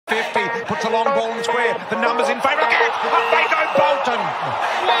puts a long ball in square. The numbers in favour again. Up they go, Bolton.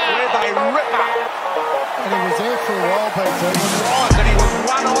 Where they rip up. And he was there for a while, Peter. And he was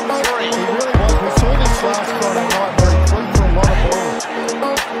 1 on 3. He really was. We saw this last Friday night where he flew for a lot of balls.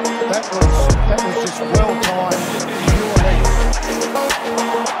 That was just well timed. Purely.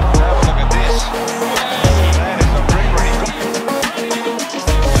 Have a look at this. That is a ripper.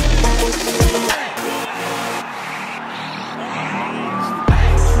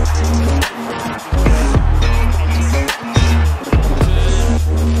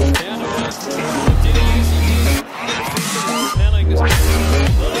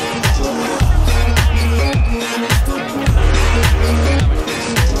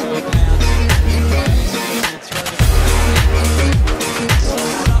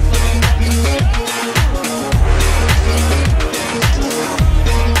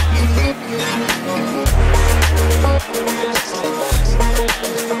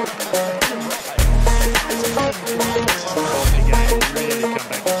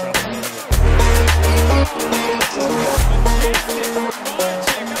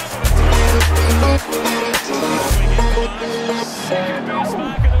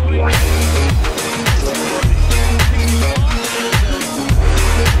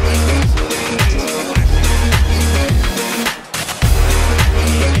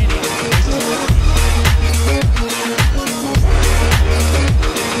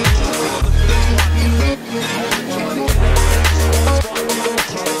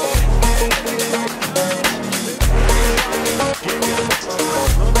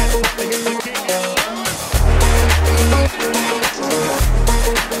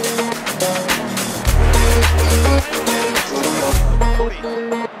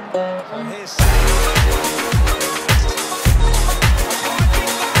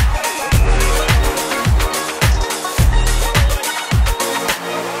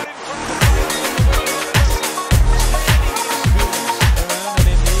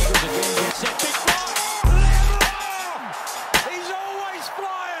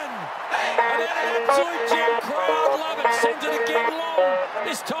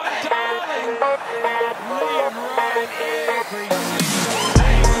 This time, Darling. Liam Ryan every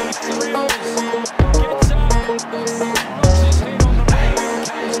single gets up, puts his head on the man,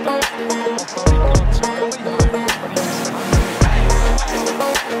 comes back.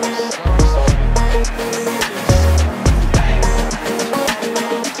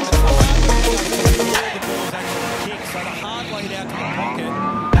 So the hard way down to the pocket.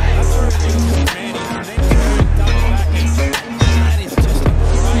 That's where he uses his man. He then turns double back and that is just a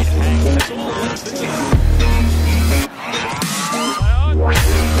great hang. That's all it is, isn't it?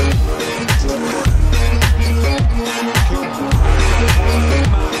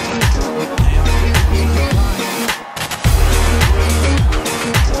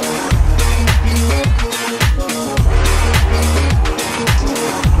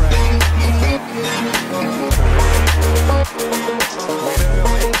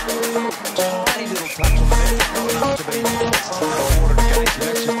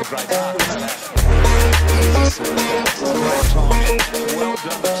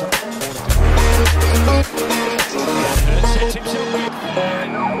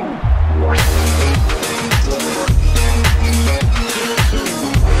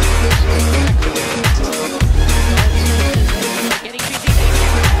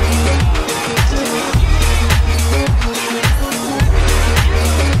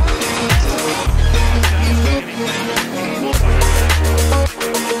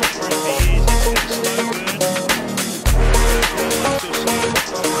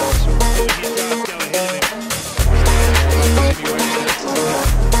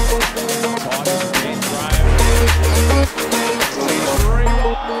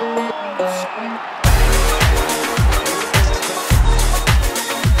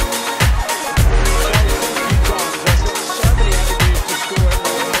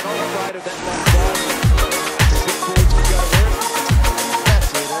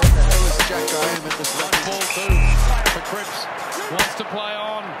 Wants to play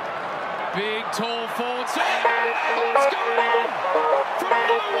on. Big, tall forward. It's going in from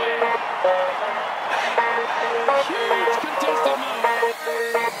nowhere. Huge contested moment.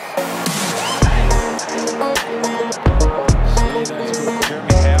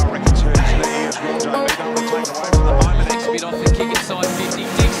 Jeremy Howe returns to the air as well. Joe B don't want to take away from the moment. Next bit off the kick inside 50.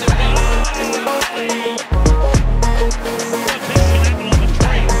 Dixon.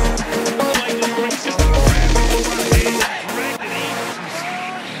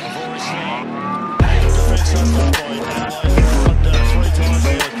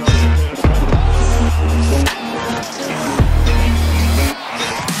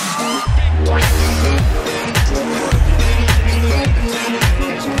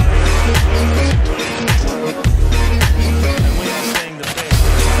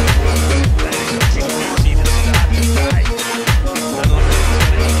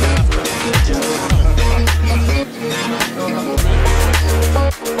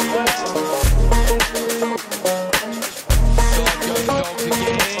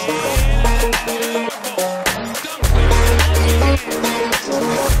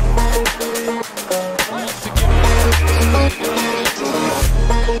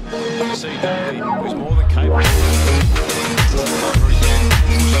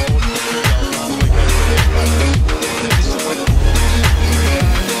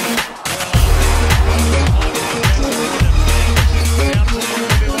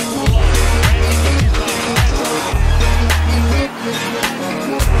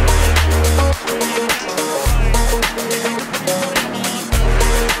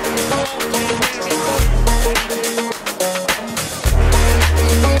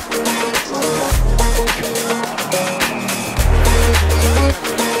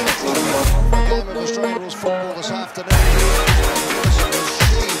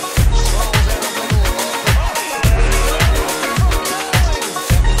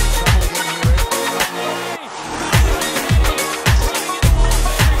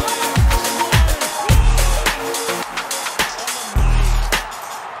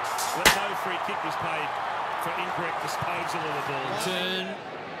 free kick was paid for incorrect disposal of the ball. Turn,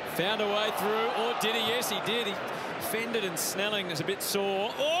 found a way through, or did he? Yes, he did. He fended, and Snelling is a bit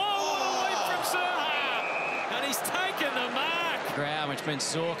sore. Oh, leap from Serha! And he's taken the mark. Ground, which means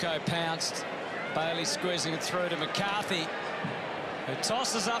Zorko pounced. Bailey squeezing it through to McCarthy, who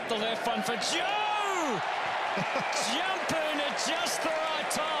tosses up the left one for Joe! Jumping at just the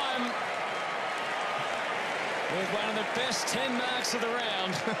right time. With one of the best 10 marks of the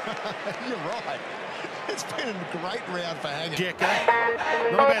round. You're right. It's been a great round for Hanging.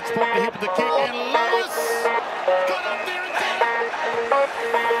 Jekka, not a bad spot to hit with the kick, and Lewis got up there and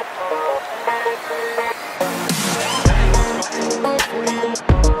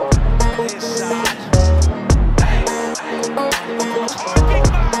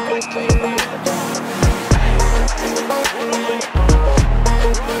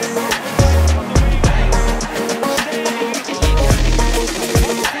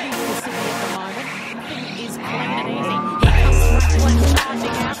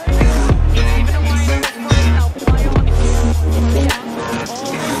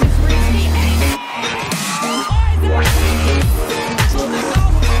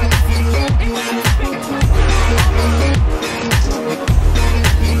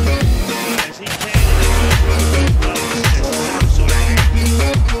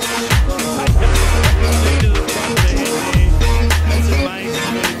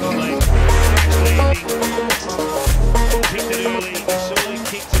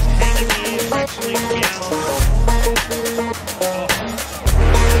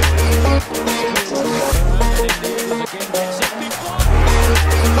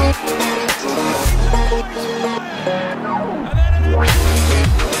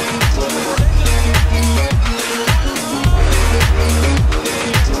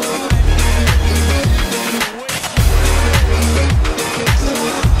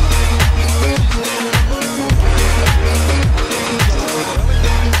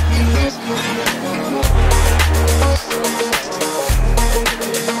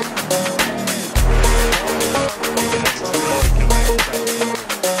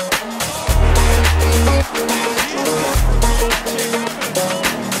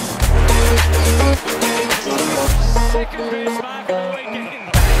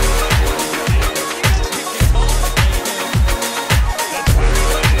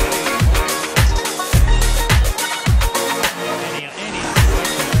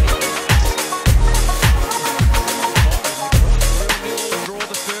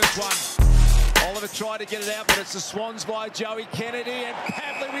Tried to get it out, but it's the Swans by Joey Kennedy, and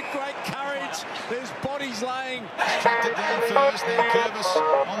Pavley with great courage. There's bodies laying. tracked it down first, then Curvis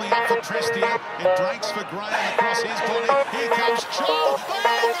on the up for Trestia. It breaks for Graham across his body. Here comes Joel.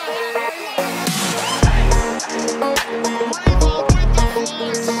 Revolt with the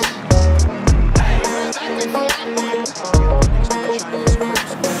flights.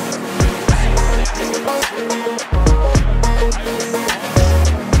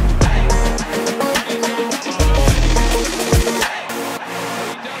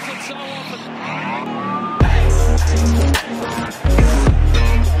 so often.